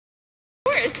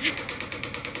best.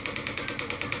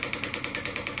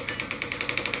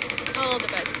 All the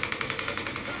best.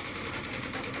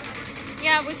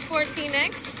 Yeah, it was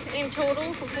 14x in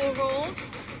total for 4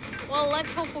 rolls. Well,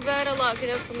 let's hope for better luck in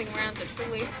upcoming rounds.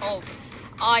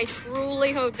 I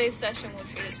truly hope this session will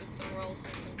treat us with some rolls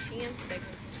and some chance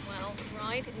segments as well,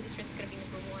 right? And this one's going to be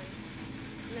number one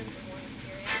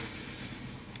series.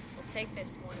 We'll take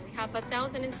this one. We have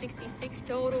 1,066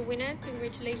 total winners.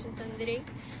 Congratulations, Andrei.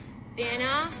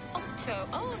 Sienna, Octo.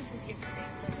 Oh, beautiful name,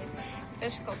 lovely.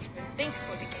 Special compliments. Thanks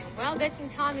for the game. Well, betting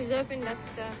time is open. That's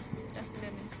the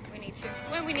moment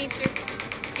when we need to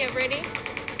get ready.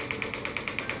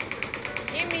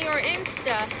 Give me your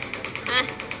Insta. Nah.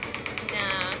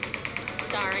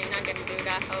 Sorry, not gonna do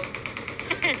that.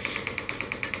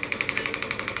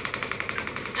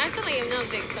 Actually, I'm not a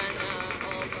big fan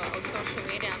of social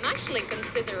media. I'm actually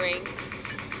considering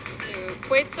to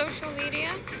quit social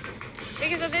media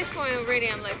because at this point already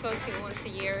I'm like posting once a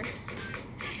year,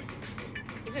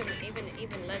 even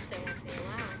less than once a year.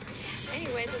 Wow.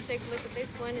 Anyways, let's take a look at this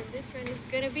one, and this one is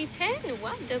gonna be 10.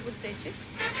 Wow, double digits.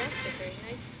 That's very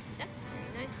nice.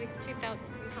 We have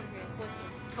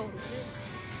 2,314 total.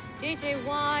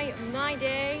 DJY, My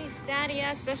Day,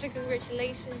 Sadia, special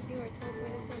congratulations. You are total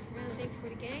winners of the round. Thank you for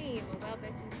the game. Well,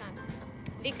 betting time.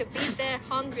 Vika beat the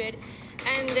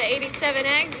 187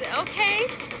 eggs. Okay.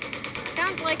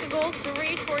 Sounds like a goal to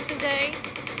reach for today.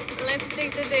 Let's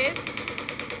stick to this.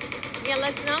 Yeah,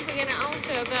 let's not forget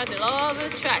also about the law of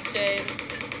attraction.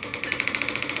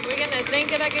 We're gonna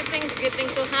think about good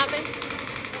things will happen.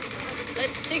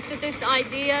 Let's stick to this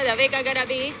idea that Vika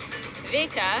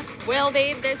will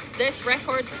beat this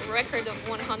record of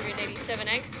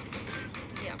 187x.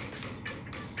 Yeah.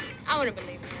 I wouldn't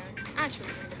believe that. I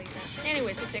truly wouldn't believe that.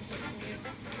 Anyways, we'll take a look at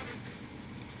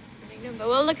you. But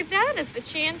well, look at that. That's the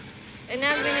chance. And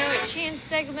as we know, a chance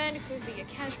segment could be a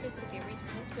cash prize, could be a reason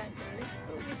for flat. Let's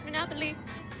go with Monopoly.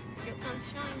 Your time to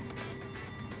shine.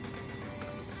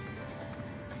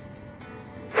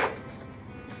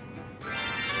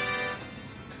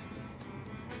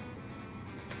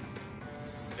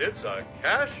 It's a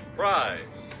cash prize.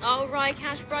 All right,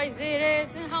 cash prize it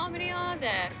is. And how many are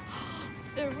there?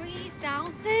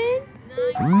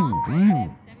 3,976 total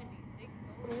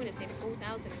winners. Maybe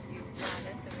 4,000 of you. Wow,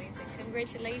 that's amazing.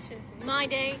 Congratulations, My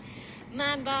Day,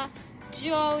 Mamba,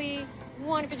 Joey.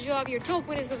 Wonderful job. Your top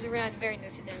winners of the round. Very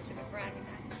nice to dance with a round.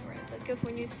 All right, let's go for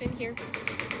a new spin here.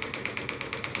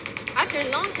 After a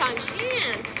long time,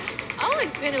 chance. Oh,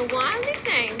 it's been a while,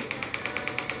 nickname.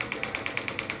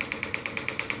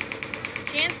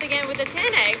 Chance again with the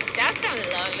 10x. That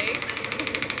sounded lovely.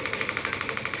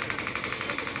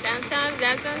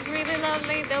 That sounds really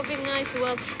lovely. That'll be nice.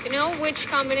 Well, you know which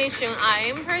combination I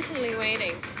am personally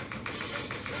waiting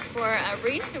for a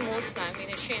respin multiply. I mean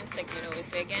a chance segment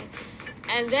obviously again.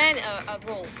 And then a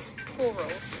rolls. 4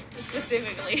 rolls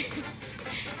specifically.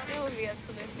 That would be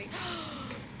absolutely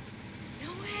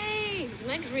no way. Is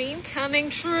my dream coming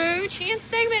true? Chance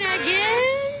segment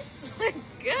again? Let's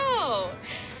go.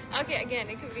 Okay, again,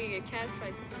 it could be a cash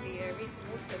prize, it could be a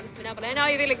reasonable Monopoly. I know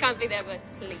you really can't be there, but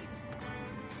please.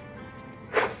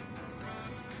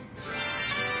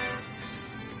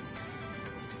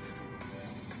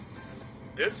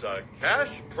 It's a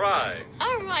cash prize.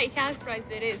 All right, cash prize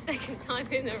it is. Second time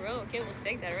in a row. Okay, we'll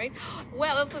take that, right?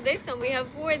 Well, for this one, we have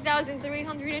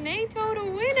 4,308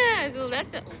 total winners. Well,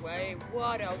 that's a way.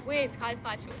 What a win. High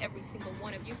five to every single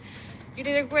one of you. You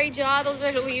did a great job,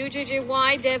 especially you,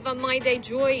 JJY, Deva, My Day,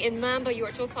 Joy, and Mamba. You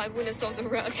are top 5 winners of the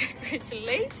round.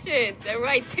 Congratulations. All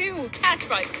right, 2 cash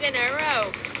prizes in a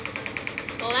row.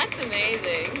 Well, that's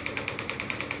amazing.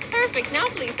 Perfect. Now,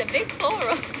 please, a big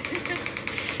 4.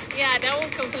 Yeah, that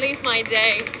will complete my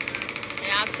day.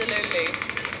 Yeah, absolutely.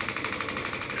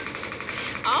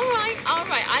 All right.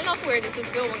 I love where this is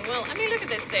going. Well, I mean, look at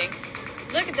this thing.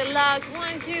 Look at the last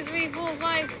 1, 2, 3, 4,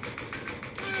 5.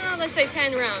 Let's say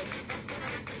 10 rounds.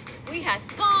 We had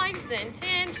 5s and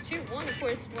 10s, 2, 1, of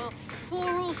course. Well,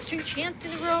 4 rolls, 2 chances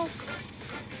in a row.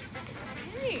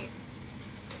 Okay.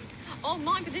 Oh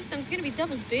my, but this time it's gonna be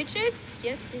double digits.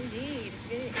 Yes, indeed. It's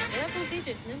gonna be double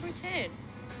digits, number 10.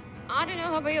 I don't know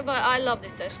how about you, but I love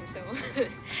this session so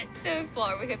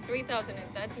far. We have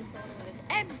 3,013 total winners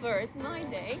ever. My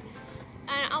Day.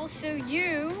 And also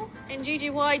you and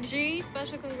GGYG,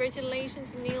 special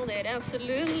congratulations, nailed it,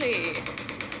 absolutely.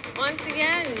 Once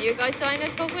again, you guys signed a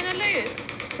top winner list.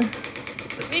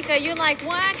 Vika, you like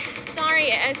what?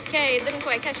 Sorry, SK, didn't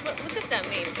quite catch. What does that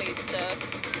mean? Please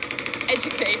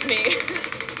educate me.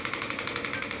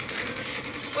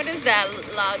 What is that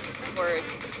last word?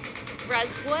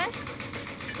 What?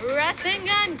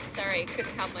 Rasengan? Sorry,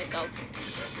 couldn't help myself.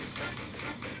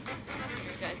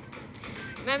 Here, guys.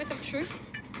 Moment of truth.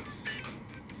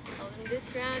 Well, in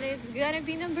this round, it's gonna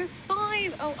be number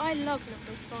 5. Oh, I love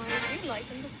number 5. Do you like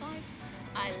number 5?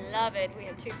 I love it. We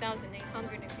have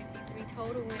 2,853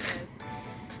 total winners.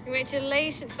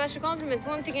 Congratulations. Special compliments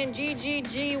once again.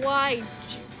 GGGY.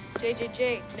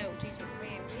 JJJ. No, GG.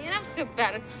 And I'm so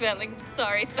bad at spelling.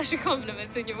 Sorry. Special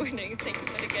compliments on your winnings. Thank you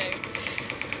for the game.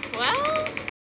 Well,